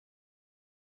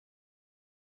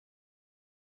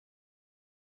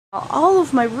All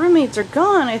of my roommates are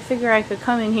gone. I figure I could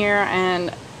come in here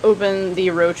and open the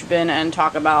roach bin and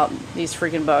talk about these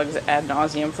freaking bugs ad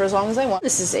nauseum for as long as I want.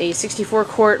 This is a 64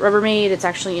 quart Rubbermaid. It's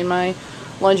actually in my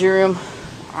laundry room.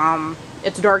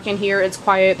 It's dark in here. It's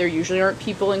quiet. There usually aren't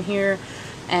people in here.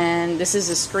 And this is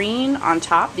a screen on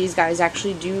top. These guys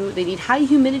actually they need high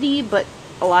humidity, but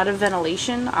a lot of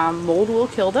ventilation. Mold will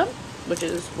kill them, which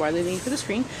is why they need for the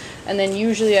screen. And then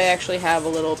usually I actually have a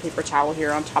little paper towel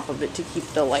here on top of it to keep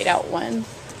the light out when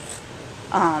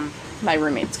my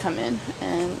roommates come in.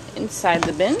 And inside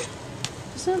the bin,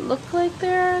 doesn't look like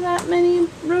there are that many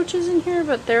roaches in here,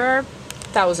 but there are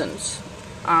thousands.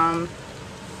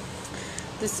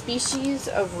 The species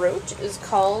of roach is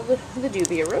called the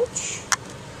Dubia Roach.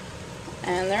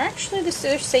 And they're actually,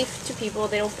 they're safe to people.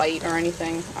 They don't bite or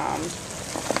anything.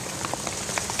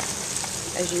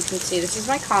 As you can see, this is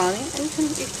my colony, and you can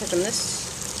touch them.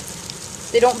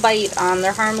 They don't bite.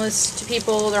 They're harmless to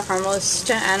people. They're harmless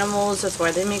to animals. That's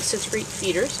why they make such great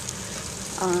feeders.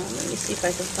 Let me see if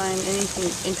I can find anything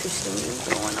interesting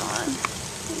going on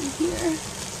in here.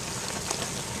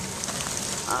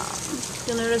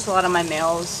 You'll notice a lot of my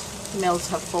males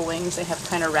have full wings. They have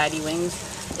kind of ratty wings.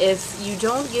 If you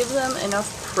don't give them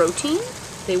enough protein,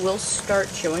 they will start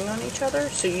chewing on each other.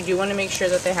 So you do want to make sure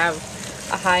that they have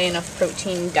a high enough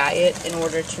protein diet in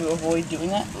order to avoid doing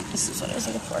that. Oh, this is what I was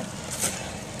looking for.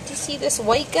 Do you see this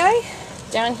white guy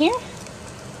down here?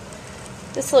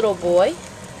 This little boy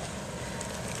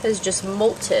has just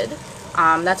molted.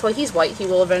 That's why he's white. He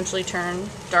will eventually turn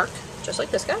dark, just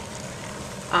like this guy.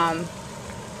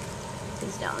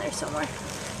 He's down there somewhere.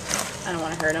 I don't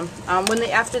want to hurt him.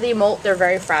 After they molt, they're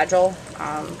very fragile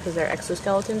because their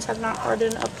exoskeletons have not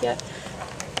hardened up yet.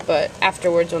 But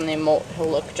afterwards, when they molt, he'll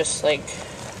look just like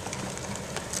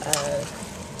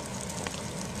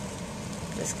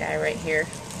this guy right here.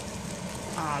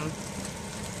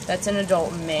 That's an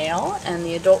adult male, and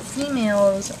the adult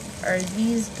females are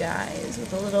these guys with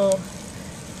the little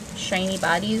shiny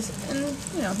bodies. And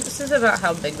you know, this is about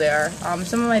how big they are.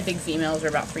 Some of my big females are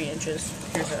about 3 inches.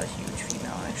 Here's a huge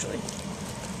female, actually,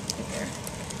 right there.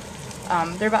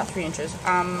 They're about 3 inches.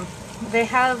 They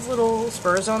have little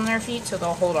spurs on their feet, so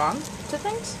they'll hold on to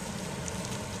things.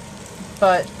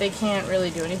 But they can't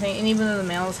really do anything. And even though the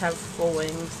males have full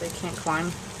wings, they can't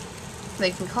climb.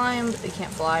 They can climb, but they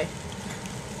can't fly.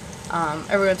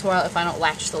 Every once in a while, if I don't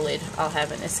latch the lid, I'll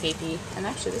have an escapee. And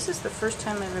actually, this is the first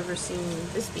time I've ever seen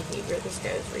this behavior. This guy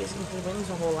is raising his wings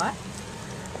a whole lot.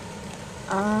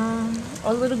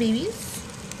 All little babies.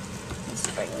 Let's see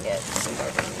if I can get some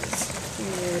more babies.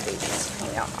 The babies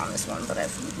hang out on this one, but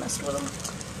I've messed with them.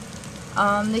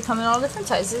 They come in all different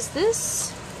sizes.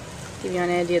 This, give you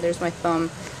an idea, there's my thumb.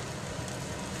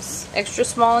 Extra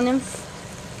small nymph,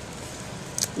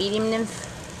 medium nymph.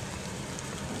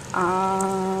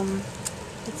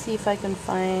 Let's see if I can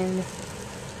find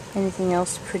anything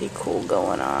else pretty cool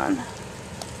going on.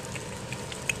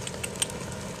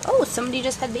 Oh, somebody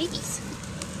just had babies.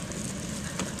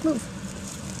 Move.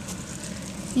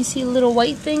 You see little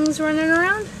white things running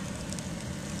around?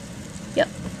 Yep.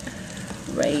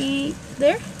 Right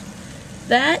there.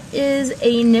 That is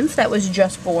a nymph that was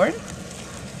just born.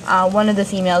 One of the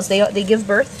females, they give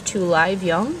birth to live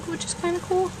young, which is kind of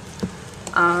cool.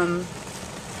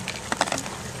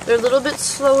 They're a little bit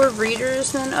slower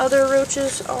breeders than other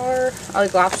roaches are.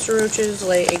 Like lobster roaches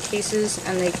lay egg cases,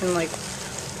 and they can like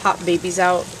pop babies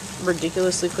out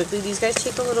ridiculously quickly. These guys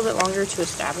take a little bit longer to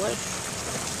establish.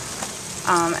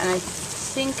 And I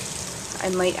think I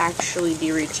might actually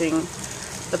be reaching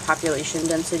the population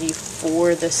density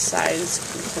for this size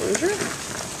enclosure.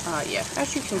 Yeah,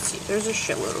 as you can see, there's a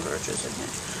shitload of roaches in here.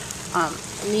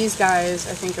 And these guys,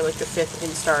 I think, are like the 5th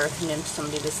instar nymph.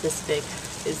 Somebody that's this big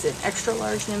is an extra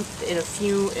large nymph. In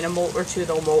a molt or two,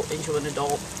 they'll molt into an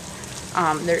adult.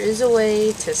 There is a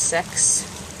way to sex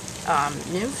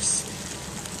nymphs.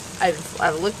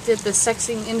 I've looked at the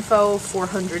sexing info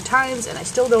 400 times, and I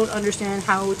still don't understand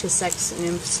how to sex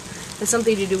nymphs. It's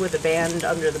something to do with a band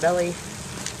under the belly.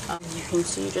 You can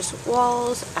see just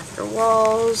walls after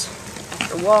walls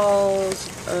after walls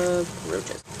of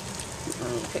roaches.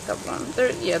 Let me pick up one.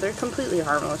 They're completely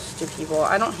harmless to people.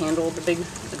 I don't handle the big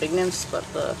nymphs, but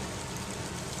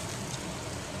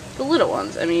the little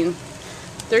ones, I mean,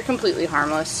 they're completely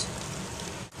harmless.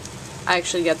 I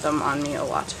actually get them on me a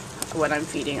lot. When I'm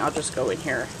feeding, I'll just go in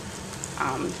here,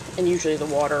 and usually the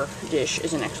water dish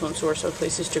is an excellent source of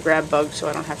places to grab bugs, so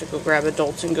I don't have to go grab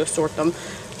adults and go sort them.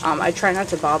 I try not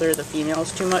to bother the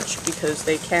females too much because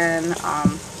they can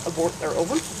abort their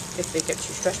ovum if they get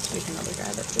too stressed. Here's another guy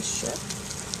that just shed.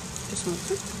 Just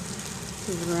moved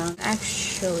around.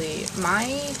 Actually,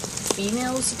 my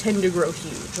females tend to grow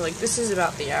huge. Like, this is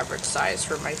about the average size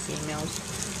for my females.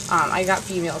 I got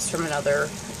females from another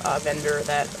vendor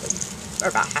that are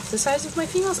about half the size of my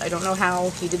females. I don't know how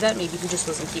he did that. Maybe he just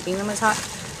wasn't keeping them as hot.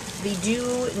 They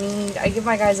do need, I give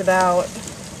my guys about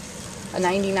a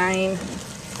 99,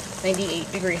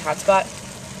 98 degree hot spot.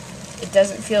 It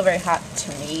doesn't feel very hot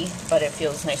to me, but it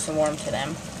feels nice and warm to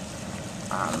them.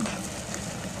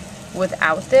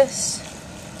 Without this,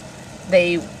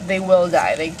 they will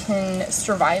die. They can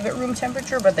survive at room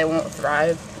temperature, but they won't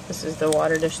thrive. This is the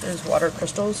water dish. There's water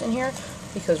crystals in here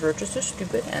because roaches are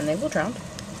stupid and they will drown.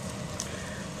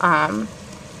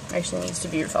 Actually needs to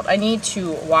be refilled. I need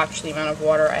to watch the amount of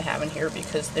water I have in here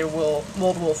because mold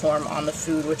will form on the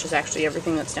food, which is actually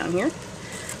everything that's down here.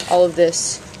 All of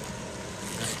this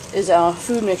is a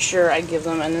food mixture I give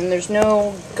them, and then there's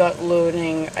no gut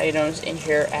loading items in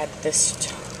here at this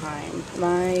time.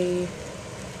 My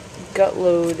gut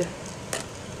load,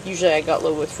 usually I gut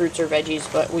load with fruits or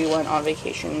veggies, but we went on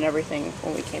vacation and everything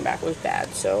when we came back was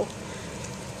bad, so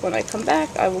when I come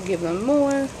back I will give them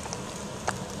more.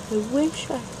 I wish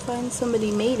I could find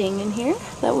somebody mating in here.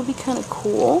 That would be kind of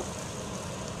cool.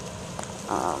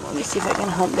 Let me see if I can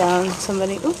hunt down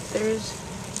somebody. Oop, there's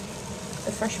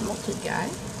a fresh molted guy.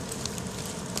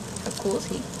 How cool is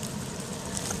he?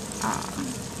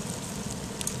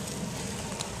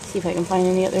 See if I can find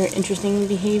any other interesting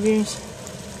behaviors.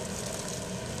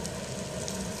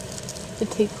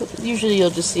 Usually you'll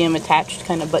just see them attached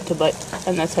kind of butt to butt,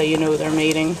 and that's how you know they're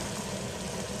mating.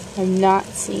 I'm not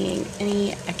seeing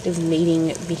any active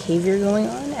mating behavior going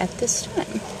on at this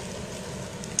time.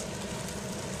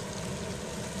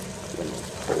 Let me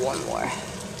pull one more.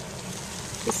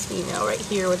 This female right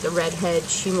here with the red head,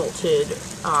 she molted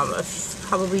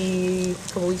probably a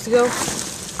couple weeks ago.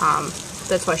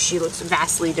 That's why she looks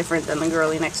vastly different than the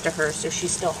girlie next to her, so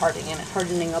she's still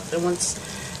hardening up, and once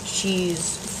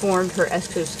she's formed her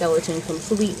exoskeleton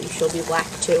completely, she'll be black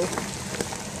too.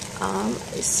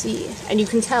 Let's see, and you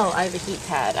can tell I have a heat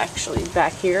pad actually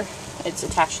back here. It's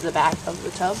attached to the back of the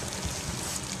tub.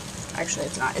 Actually,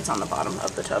 it's not. It's on the bottom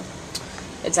of the tub.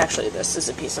 It's actually, this is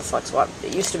a piece of flex water.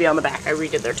 It used to be on the back. I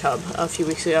redid their tub a few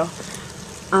weeks ago.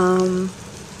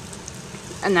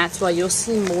 And that's why you'll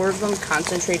see more of them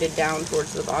concentrated down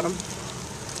towards the bottom,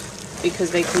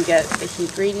 because they can get the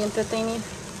heat gradient that they need.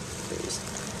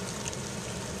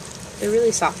 They're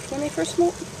really soft when they first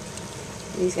molt.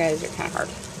 These guys are kind of hard.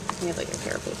 They have like a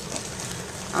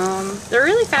carapace. They're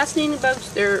really fascinating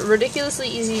bugs. They're ridiculously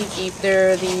easy to keep.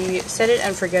 They're the set it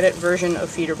and forget it version of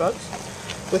feeder bugs,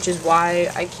 which is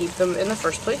why I keep them in the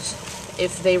first place.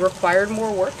 If they required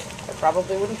more work, I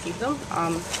probably wouldn't keep them.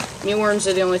 Mealworms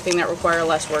are the only thing that require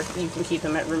less work. You can keep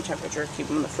them at room temperature, keep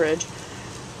them in the fridge.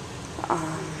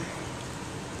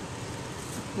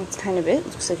 That's kind of it. It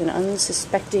looks like an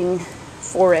unsuspecting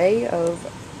foray of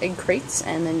egg crates,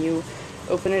 and then you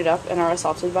open it up and are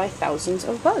assaulted by thousands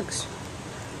of bugs.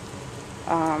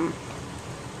 And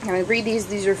I breed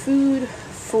these are food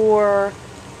for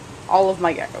all of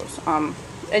my geckos.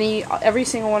 Every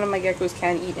single one of my geckos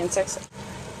can eat insects.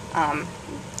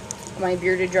 My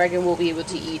bearded dragon will be able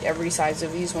to eat every size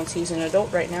of these once he's an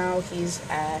adult. Right now he's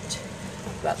at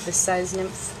about this size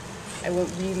nymph. I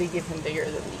won't really give him bigger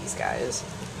than these guys.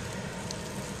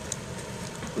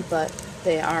 But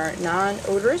they are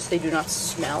non-odorous, they do not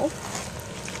smell,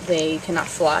 they cannot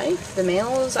fly. The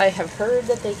males, I have heard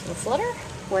that they can flutter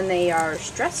when they are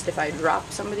stressed. If I drop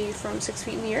somebody from 6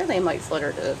 feet in the air, they might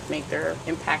flutter to make their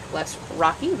impact less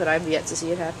rocky, but I've yet to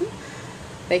see it happen.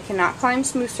 They cannot climb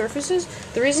smooth surfaces.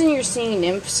 The reason you're seeing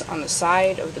nymphs on the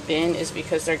side of the bin is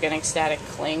because they're getting static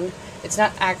cling. It's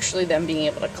not actually them being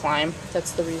able to climb.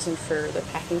 That's the reason for the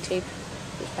packing tape.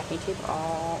 There's packing tape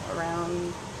all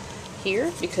around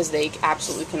here because they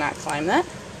absolutely cannot climb that.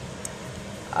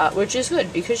 Which is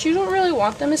good because you don't really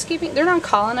want them escaping. They're not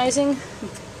colonizing,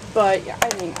 but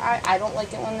I mean, I don't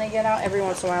like it when they get out. Every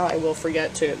once in a while I will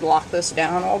forget to lock this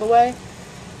down all the way,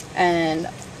 and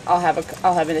I'll have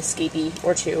an escapee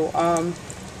or two.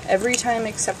 Every time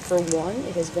except for one,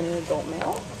 it has been an adult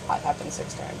male. That happened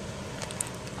 6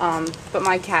 times. But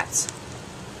my cats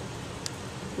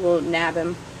will nab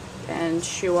him and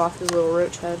shoo off his little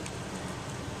roach head.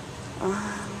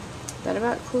 That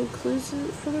about concludes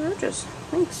it for the roaches.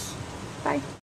 Thanks. Bye.